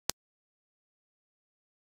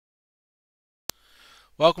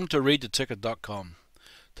Welcome to readtheticker.com.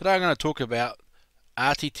 Today I'm going to talk about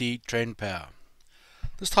RTT TrendPower.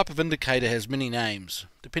 This type of indicator has many names,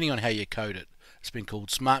 depending on how you code it. It's been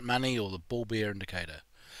called smart money or the bull bear indicator.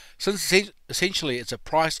 Since essentially it's a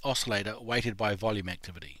price oscillator weighted by volume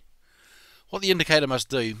activity. What the indicator must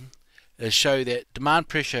do is show that demand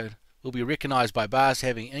pressure will be recognized by bars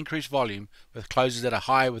having increased volume with closes that are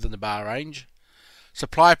higher within the bar range.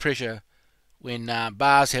 Supply pressure when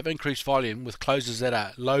bars have increased volume with closes that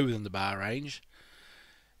are low within the bar range.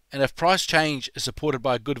 And if price change is supported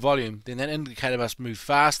by good volume, then that indicator must move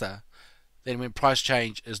faster than when price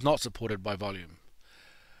change is not supported by volume.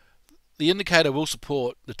 The indicator will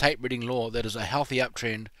support the tape reading law that is a healthy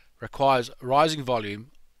uptrend requires rising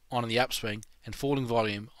volume on the upswing and falling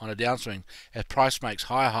volume on a downswing as price makes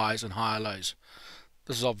higher highs and higher lows.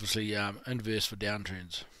 This is obviously inverse for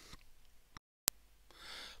downtrends.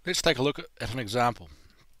 Let's take a look at an example.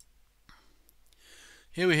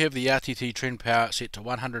 Here we have the RTT TrendPower set to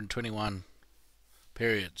 121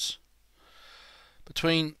 periods.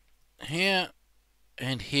 Between here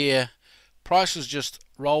and here, price is just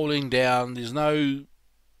rolling down. There's no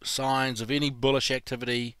signs of any bullish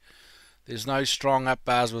activity. There's no strong up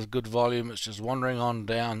bars with good volume. It's just wandering on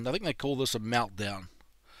down. I think they call this a meltdown.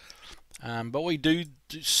 But what we do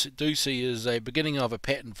see is a beginning of a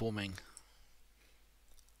pattern forming.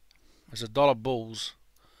 As the dollar bulls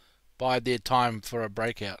bide their time for a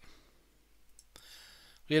breakout.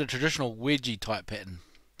 We had a traditional wedgie type pattern.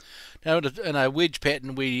 Now in a wedge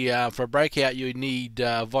pattern, for a breakout you need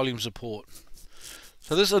volume support.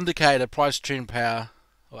 So this indicator, price trend power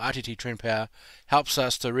or RTT trend power, helps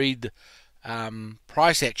us to read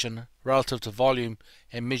price action relative to volume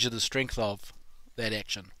and measure the strength of that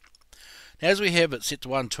action. Now, as we have it set to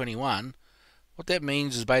 121, what that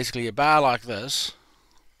means is basically a bar like this.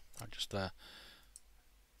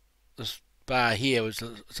 This bar here it's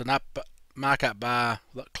an markup bar,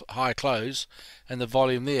 high close, and the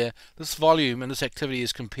volume there. This volume and this activity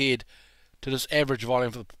is compared to this average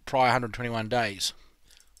volume for the prior 121 days.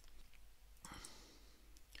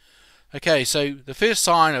 Okay, so the first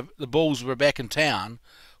sign of the bulls were back in town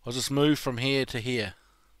was this move from here to here.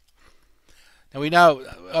 Now we know,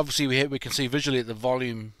 obviously, we can see visually that the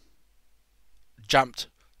volume jumped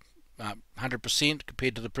 100%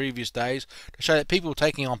 compared to the previous days to show that people were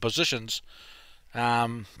taking on positions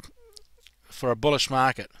for a bullish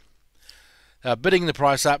market. They were bidding the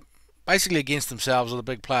price up basically against themselves or the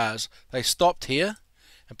big players. They stopped here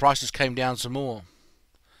and prices came down some more.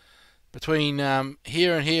 Between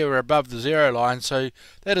here and here we're above the zero line, so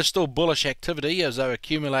that is still bullish activity as they were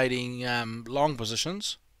accumulating long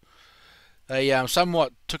positions. They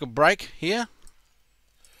somewhat took a break here,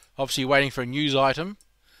 obviously waiting for a news item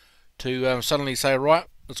to suddenly say, right,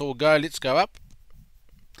 let's all go, let's go up.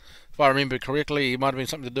 If I remember correctly, it might have been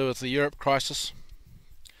something to do with the Europe crisis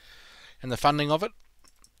and the funding of it.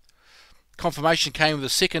 Confirmation came with a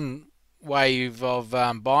second wave of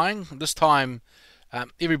buying. This time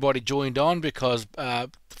everybody joined on because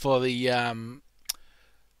for the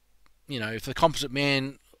for the composite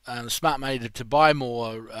man, the smart money to buy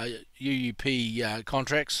more UUP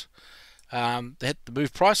contracts, they had to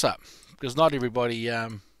move price up because not everybody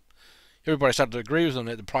started to agree with them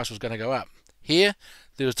that the price was going to go up. Here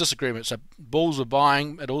there was disagreement, so bulls were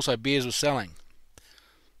buying and also bears were selling.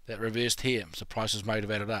 That reversed here, so prices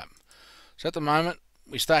motivated up. So at the moment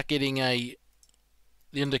we start getting the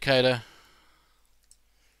indicator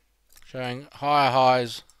showing higher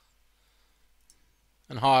highs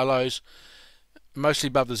and higher lows, mostly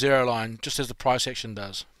above the zero line, just as the price action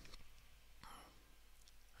does.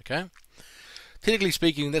 Okay, technically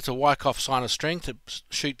speaking, that's a Wyckoff sign of strength. It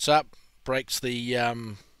shoots up, breaks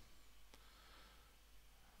the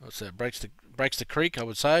breaks the creek, I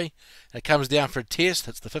would say. And it comes down for a test.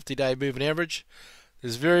 It's the 50-day moving average.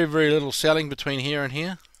 There's very, very little selling between here and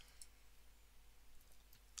here.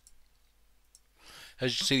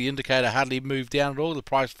 As you can see, the indicator hardly moved down at all. The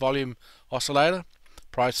price volume oscillator,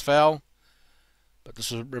 price fell, but this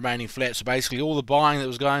was remaining flat. So basically, all the buying that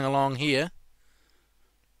was going along here,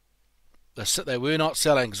 they were not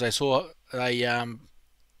selling because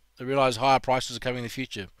they realised higher prices are coming in the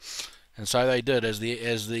future, and so they did. As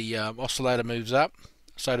the oscillator moves up,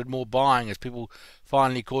 so did more buying as people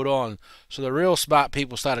finally caught on. So the real smart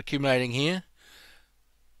people started accumulating here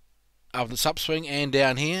of the upswing and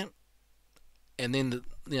down here, and then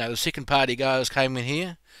the second party goers came in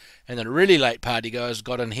here, and then really late party goers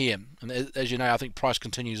got in here. And as you know, I think price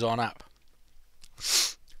continues on up.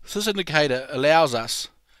 So this indicator allows us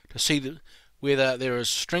to see whether there is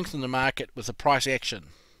strength in the market with the price action.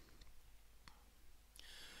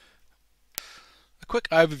 quick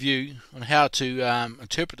overview on how to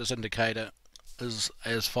interpret this indicator is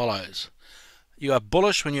as follows. You are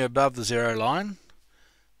bullish when you're above the zero line,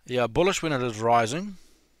 you are bullish when it is rising,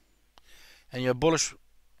 and you're bullish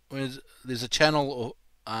when there's a channel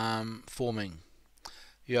forming.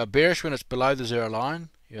 You are bearish when it's below the zero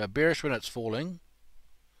line, you are bearish when it's falling,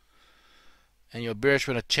 and you're bearish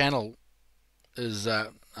when a channel is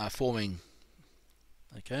forming.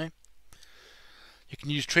 Okay. You can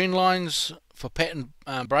use trend lines for pattern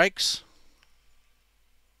breaks.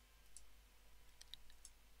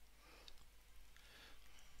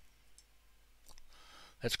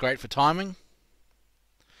 That's great for timing.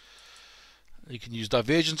 You can use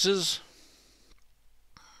divergences.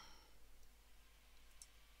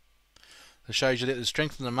 It shows you that there's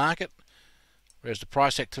strength in the market, whereas the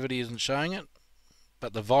price activity isn't showing it,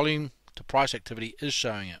 but the volume to price activity is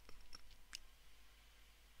showing it.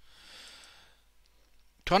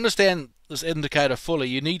 To understand this indicator fully,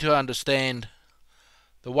 you need to understand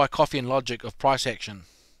the Wyckofian logic of price action.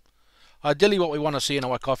 Ideally, what we want to see in a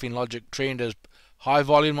Wyckofian logic trend is high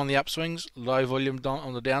volume on the upswings, low volume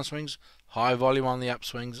on the downswings, high volume on the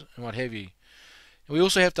upswings, and what have you. And we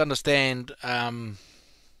also have to understand other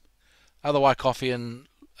Wyckofian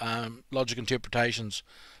logic interpretations.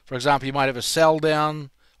 For example, you might have a sell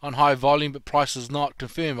down on high volume, but price is not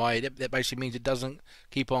confirmed. That basically means it doesn't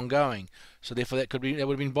keep on going. So therefore, that would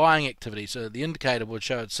have been buying activity. So the indicator would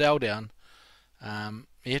show it sell down.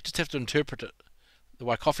 You just have to interpret it, the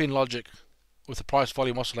Wyckofian logic with the price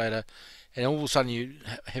volume oscillator, and all of a sudden you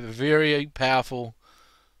have a very powerful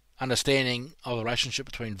understanding of the relationship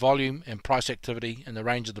between volume and price activity in the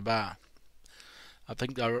range of the bar. I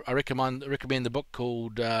think I recommend the book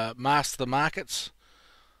called Master the Markets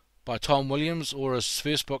by Tom Williams, or his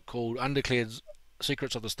first book called Undeclared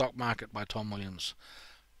Secrets of the Stock Market by Tom Williams.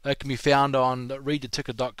 They can be found on the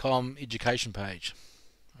readtheticker.com education page.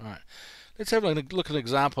 Alright, let's have a look at an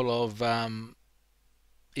example of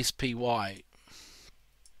SPY,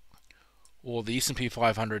 or the S&P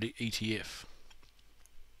 500 ETF.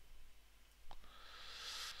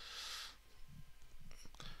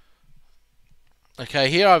 Okay,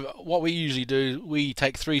 here what we usually do, we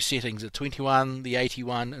take three settings: the 21, the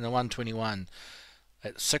 81, and the 121.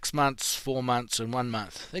 That's 6 months, 4 months, and 1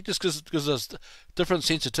 month. That just gives us different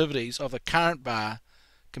sensitivities of the current bar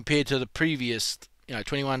compared to the previous,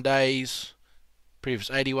 21 days,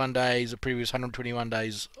 previous 81 days, the previous 121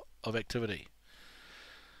 days of activity.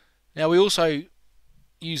 Now we also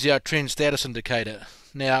use our trend status indicator.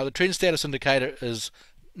 Now the trend status indicator is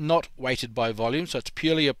not weighted by volume, so it's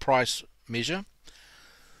purely a price measure.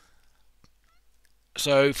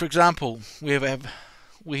 So, for example, we have a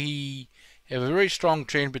very strong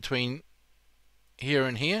trend between here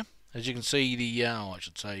and here. As you can see, I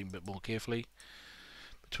should say a bit more carefully,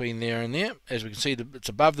 between there and there. As we can see, it's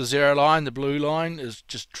above the zero line. The blue line is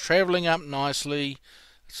just traveling up nicely.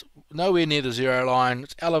 It's nowhere near the zero line.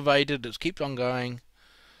 It's elevated. It's keeps on going.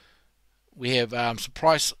 We have some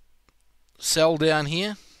price sell down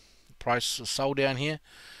here. Price is sold down here.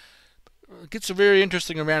 It gets a very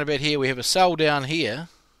interesting around about here. We have a sell down here,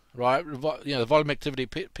 right? The volume activity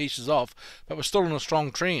pieces off, but we're still in a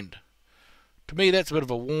strong trend. To me, that's a bit of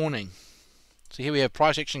a warning. So here we have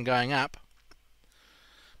price action going up,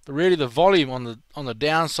 but really the volume on the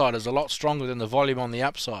downside is a lot stronger than the volume on the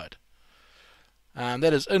upside.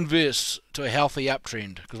 That is inverse to a healthy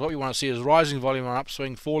uptrend, because what we want to see is rising volume on an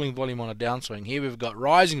upswing, falling volume on a downswing. Here we've got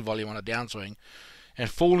rising volume on a downswing and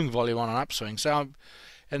falling volume on an upswing. So,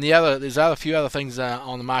 and there's a few other things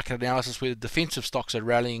on the market analysis where defensive stocks are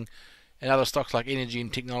rallying and other stocks like energy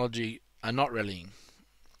and technology are not rallying.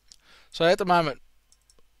 So at the moment,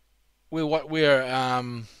 we're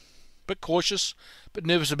a bit cautious, a bit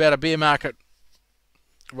nervous about a bear market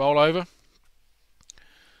rollover.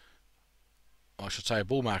 I should say a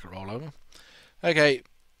bull market rollover. Okay,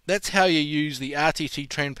 that's how you use the RTT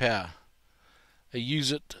TrendPower. You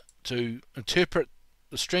use it to interpret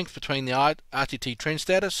the strength between the RTT trend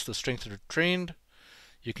status, the strength of the trend.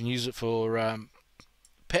 You can use it for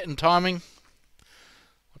pattern timing.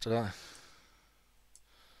 What's it?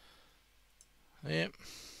 Yep.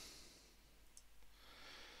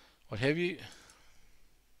 What have you?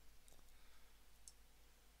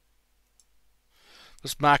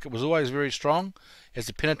 This market was always very strong, as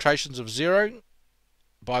the penetrations of zero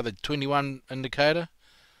by the 21 indicator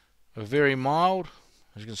were very mild.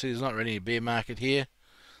 As you can see, there's not really a bear market here.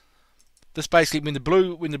 This basically, when the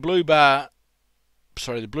blue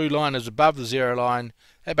line is above the zero line,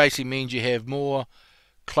 that basically means you have more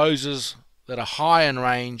closes that are high in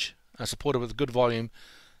range and supported with good volume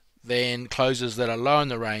than closes that are low in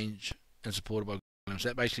the range and supported by good volume. So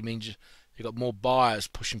that basically means you've got more buyers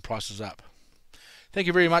pushing prices up. Thank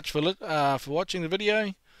you very much for watching the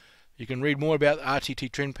video. You can read more about RTT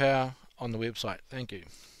TrendPower on the website. Thank you.